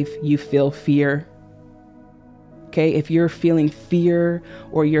unsafe, you feel fear. Okay, if you're feeling fear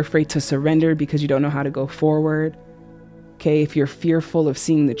or you're afraid to surrender because you don't know how to go forward. Okay, if you're fearful of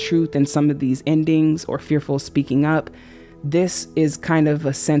seeing the truth in some of these endings or fearful of speaking up, this is kind of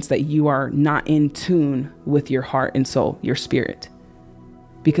a sense that you are not in tune with your heart and soul, your spirit.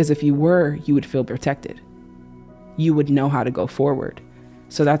 Because if you were, you would feel protected. You would know how to go forward.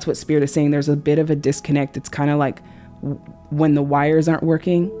 So that's what spirit is saying. There's a bit of a disconnect. It's kind of like when the wires aren't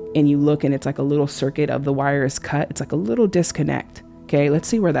working and you look and it's like a little circuit of the wire is cut. It's like a little disconnect. Okay, let's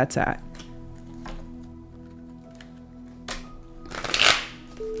see where that's at.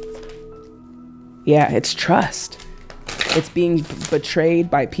 Yeah, it's trust. It's being betrayed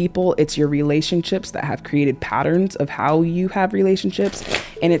by people. It's your relationships that have created patterns of how you have relationships.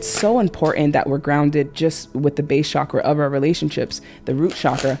 And it's so important that we're grounded just with the base chakra of our relationships, the root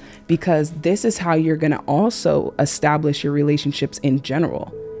chakra, because this is how you're going to also establish your relationships in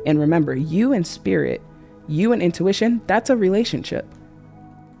general. And remember, you and spirit, you and intuition, that's a relationship.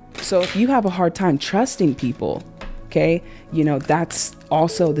 So if you have a hard time trusting people, okay, you know, that's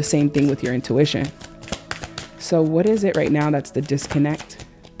also the same thing with your intuition. So what is it right now that's the disconnect?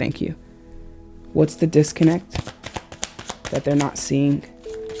 Thank you. What's the disconnect that they're not seeing?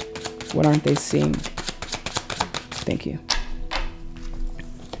 What aren't they seeing? Thank you.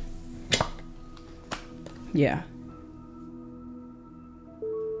 Yeah.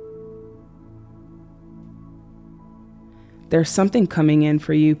 There's something coming in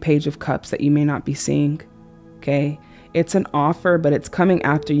for you, Page of Cups, that you may not be seeing. Okay. It's an offer, but it's coming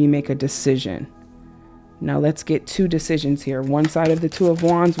after you make a decision. Now let's get two decisions here. One side of the Two of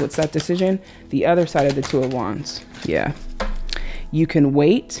Wands. What's that decision? The other side of the Two of Wands. Yeah. You can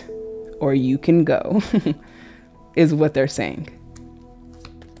wait or you can go is what they're saying.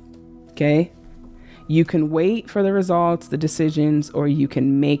 Okay. You can wait for the results, the decisions, or you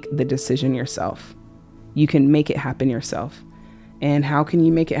can make the decision yourself. You can make it happen yourself. And how can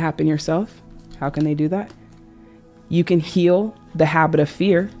you make it happen yourself? How can they do that? You can heal the habit of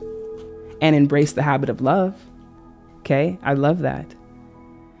fear and embrace the habit of love. Okay, I love that.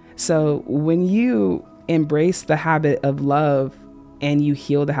 So when you embrace the habit of love and you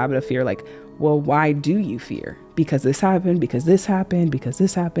heal the habit of fear, like, well, why do you fear? Because this happened, because this happened, because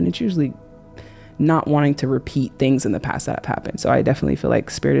this happened. It's usually not wanting to repeat things in the past that have happened. So I definitely feel like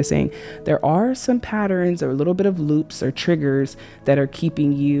Spirit is saying there are some patterns or a little bit of loops or triggers that are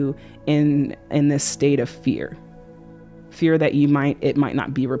keeping you in this state of fear. Fear that it might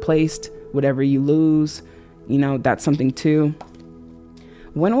not be replaced. Whatever you lose, that's something too.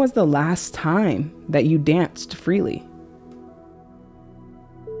 When was the last time that you danced freely?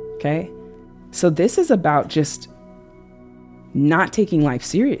 Okay. So this is about just not taking life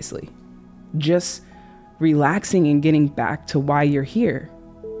seriously, just relaxing and getting back to why you're here.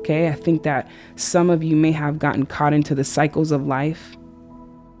 Okay. I think that some of you may have gotten caught into the cycles of life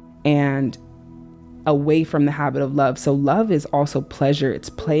and away from the habit of love. So love is also pleasure. It's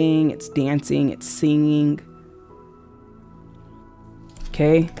playing, it's dancing, it's singing.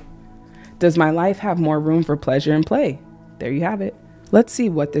 Okay. Does my life have more room for pleasure and play? There you have it. Let's see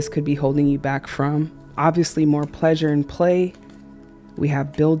what this could be holding you back from. Obviously, more pleasure and play. We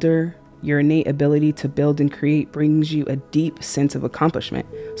have builder. Your innate ability to build and create brings you a deep sense of accomplishment.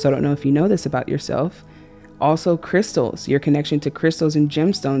 So I don't know if you know this about yourself. Also, crystals. Your connection to crystals and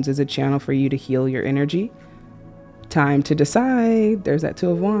gemstones is a channel for you to heal your energy. Time to decide. There's that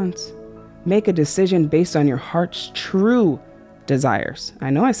Two of Wands. Make a decision based on your heart's true desires.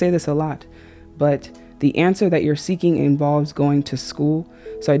 I know I say this a lot, but the answer that you're seeking involves going to school.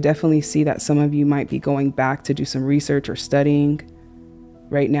 So I definitely see that some of you might be going back to do some research or studying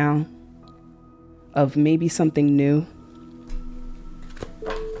right now of maybe something new.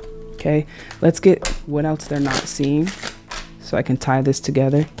 Okay, let's get what else they're not seeing so I can tie this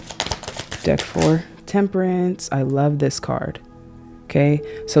together. Deck 4, Temperance. I love this card. Okay,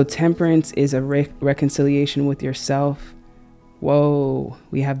 so Temperance is a reconciliation with yourself. Whoa,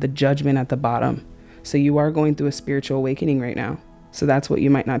 we have the Judgment at the bottom. So you are going through a spiritual awakening right now. So that's what you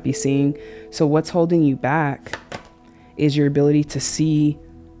might not be seeing. So what's holding you back is your ability to see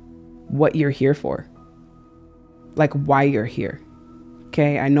what you're here for, like why you're here.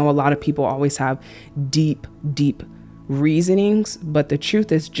 Okay, I know a lot of people always have deep, deep reasonings, but the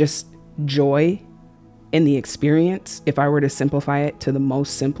truth is just joy in the experience. If I were to simplify it to the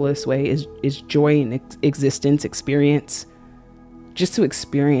most simplest way, is joy in existence, experience, just to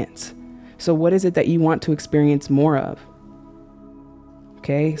experience. So what is it that you want to experience more of?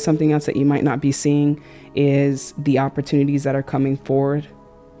 Okay, something else that you might not be seeing is the opportunities that are coming forward.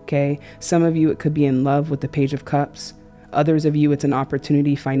 Okay, some of you, it could be in love with the Page of Cups. Others of you, it's an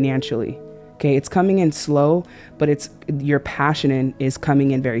opportunity financially. Okay, it's coming in slow, but your passion is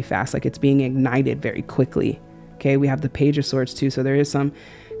coming in very fast. Like it's being ignited very quickly. Okay, we have the Page of Swords too. So there is some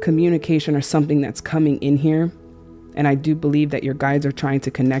communication or something that's coming in here. And I do believe that your guides are trying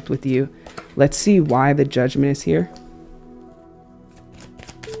to connect with you. Let's see why the Judgment is here.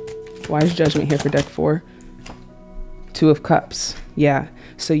 Why is Judgment here for deck 4? Two of Cups. Yeah.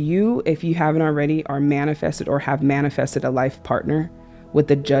 So you, if you haven't already, are manifested or have manifested a life partner with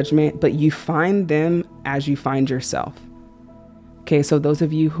the Judgment, but you find them as you find yourself. Okay. So those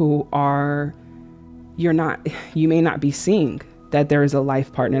of you who you may not be seeing that there is a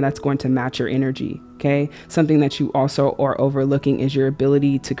life partner that's going to match your energy. Okay. Something that you also are overlooking is your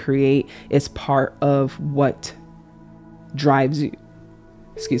ability to create is part of what drives you.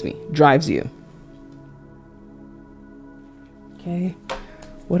 Okay.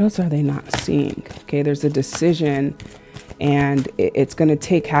 What else are they not seeing? Okay. There's a decision and it's going to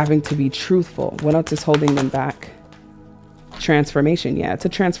take having to be truthful. What else is holding them back? Transformation. Yeah. It's a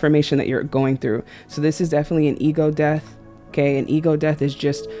transformation that you're going through. So this is definitely an ego death. Okay. An ego death is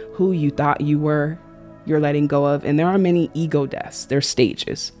just who you thought you were, you're letting go of. And there are many ego deaths. There's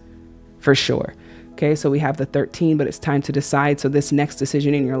stages for sure. Okay. So we have the 13, but it's time to decide. So this next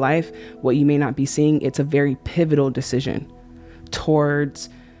decision in your life, what you may not be seeing, it's a very pivotal decision towards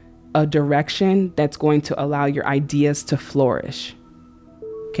a direction that's going to allow your ideas to flourish.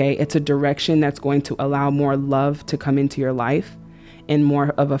 Okay, it's a direction that's going to allow more love to come into your life and more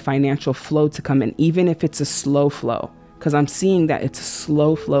of a financial flow to come in, even if it's a slow flow, because I'm seeing that it's a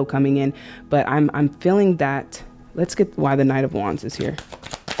slow flow coming in. But I'm feeling that. Let's get why the Knight of Wands is here.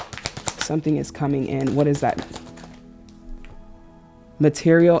 Something is coming in. What is that?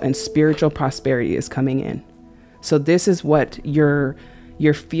 Material and spiritual prosperity is coming in. So this is what your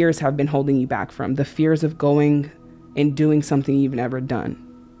fears have been holding you back from. The fears of going and doing something you've never done.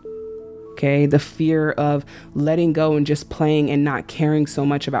 Okay, the fear of letting go and just playing and not caring so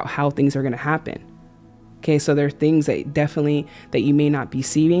much about how things are going to happen. Okay, so there are things that definitely that you may not be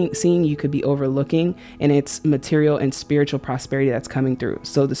seeing, you could be overlooking, and it's material and spiritual prosperity that's coming through.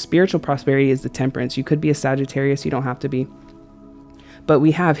 So the spiritual prosperity is the Temperance. You could be a Sagittarius, you don't have to be. But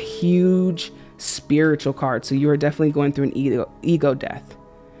we have huge spiritual cards, so you are definitely going through an ego death.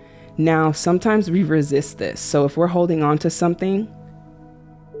 Now, sometimes we resist this. So if we're holding on to something,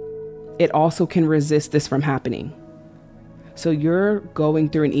 it also can resist this from happening. So you're going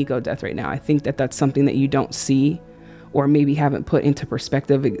through an ego death right now. I think that that's something that you don't see, or maybe haven't put into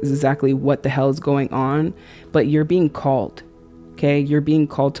perspective exactly what the hell is going on, but you're being called. Okay, you're being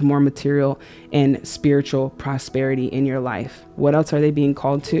called to more material and spiritual prosperity in your life. What else are they being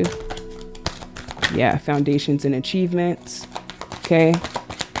called to? Yeah, foundations and achievements. Okay.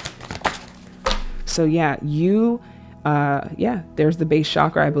 So yeah, there's the base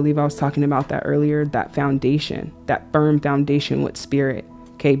chakra. I believe I was talking about that earlier, that foundation, that firm foundation with spirit.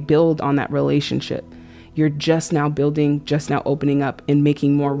 Okay, build on that relationship. You're just now building, just now opening up and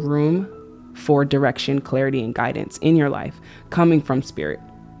making more room for direction, clarity, and guidance in your life coming from spirit.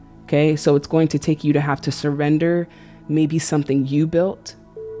 Okay, so it's going to take you to have to surrender maybe something you built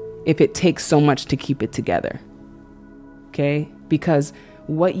if it takes so much to keep it together. Okay, because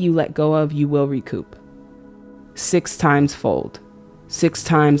what you let go of, you will recoup 6 times fold, 6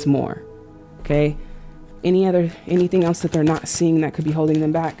 times more. Okay, anything else that they're not seeing that could be holding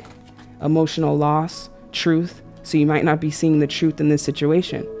them back? Emotional loss, truth. So you might not be seeing the truth in this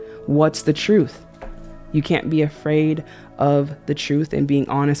situation. What's the truth? You can't be afraid of the truth and being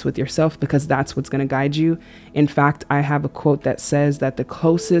honest with yourself, because that's what's going to guide you. In fact, I have a quote that says that the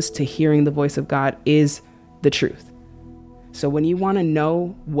closest to hearing the voice of God is the truth. So when you want to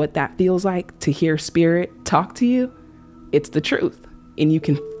know what that feels like to hear spirit talk to you, it's the truth. And you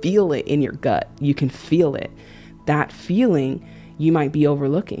can feel it in your gut. You can feel it. That feeling you might be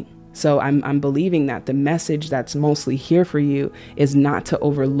overlooking. So I'm believing that the message that's mostly here for you is not to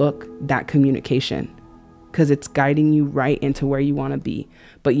overlook that communication, because it's guiding you right into where you want to be.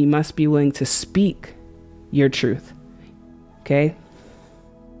 But you must be willing to speak your truth. Okay.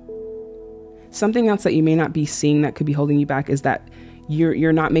 Something else that you may not be seeing that could be holding you back is that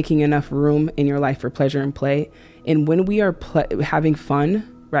you're not making enough room in your life for pleasure and play. And when we are having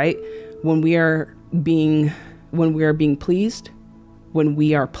fun, right? When we are being pleased, when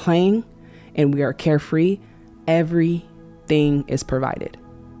we are playing and we are carefree, everything is provided.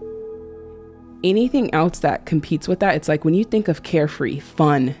 Anything else that competes with that, it's like when you think of carefree,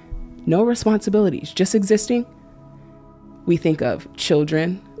 fun, no responsibilities, just existing, we think of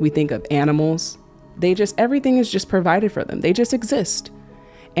children, we think of animals. Everything is just provided for them. They just exist.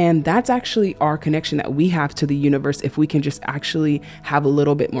 And that's actually our connection that we have to the universe. If we can just actually have a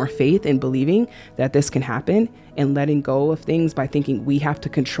little bit more faith in believing that this can happen and letting go of things by thinking we have to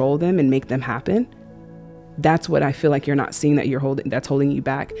control them and make them happen. That's what I feel like you're not seeing that's holding you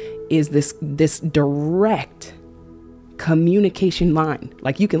back, is this direct communication line.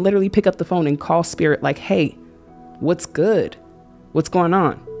 Like you can literally pick up the phone and call spirit like, hey, what's good? What's going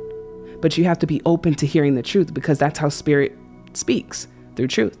on? But you have to be open to hearing the truth, because that's how spirit speaks. Through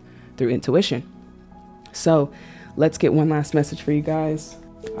truth, through intuition. So let's get one last message for you guys.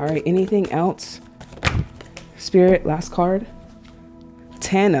 All right, anything else? Spirit, last card.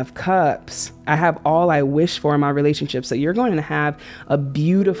 10 of Cups. I have all I wish for in my relationship. So you're going to have a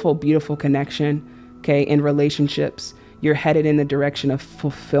beautiful, beautiful connection, okay, in relationships. You're headed in the direction of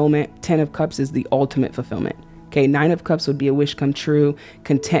fulfillment. 10 of Cups is the ultimate fulfillment. Okay, 9 of Cups would be a wish come true,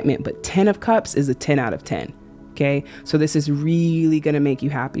 contentment, but 10 of Cups is a 10 out of 10. Okay, so this is really going to make you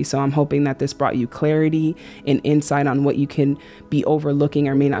happy. So I'm hoping that this brought you clarity and insight on what you can be overlooking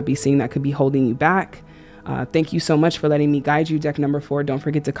or may not be seeing that could be holding you back. Thank you so much for letting me guide you. Deck number 4. Don't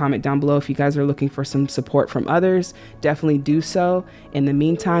forget to comment down below if you guys are looking for some support from others. Definitely do so. In the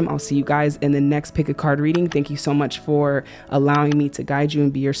meantime, I'll see you guys in the next pick a card reading. Thank you so much for allowing me to guide you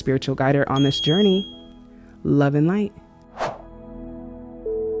and be your spiritual guider on this journey. Love and light.